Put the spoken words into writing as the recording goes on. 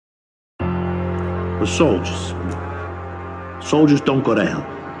for soldiers. Soldiers don't go to hell.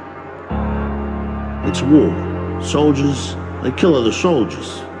 It's war. Soldiers, they kill other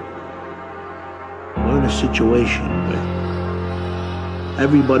soldiers. We're in a situation where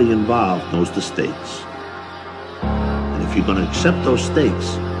everybody involved knows the stakes. And if you're going to accept those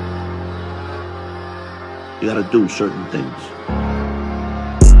stakes, you got to do certain things.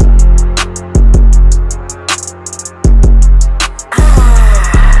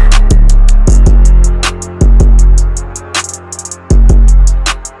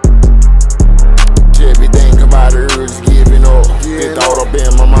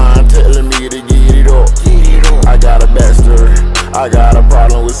 I got a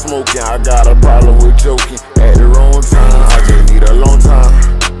problem with smoking, I got a problem with joking at the wrong time. I just need a long time.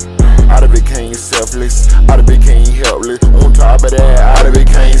 I done became selfless, I done became helpless. On top of that, I done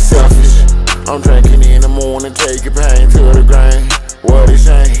became selfish. I'm drinking in the morning, taking pain to the grain. What a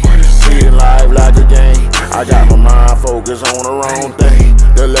shame, treating life like a game. I got my mind focused on the wrong thing.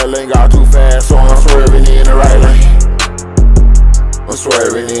 The left lane got too fast, so I'm swerving in the right lane. I'm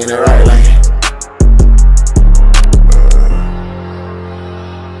swerving in the right lane.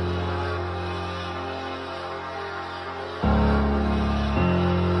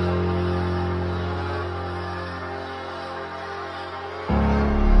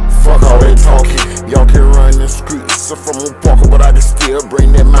 Fuck all they talking, y'all can run the streets. I'm from a Parker, but I can still break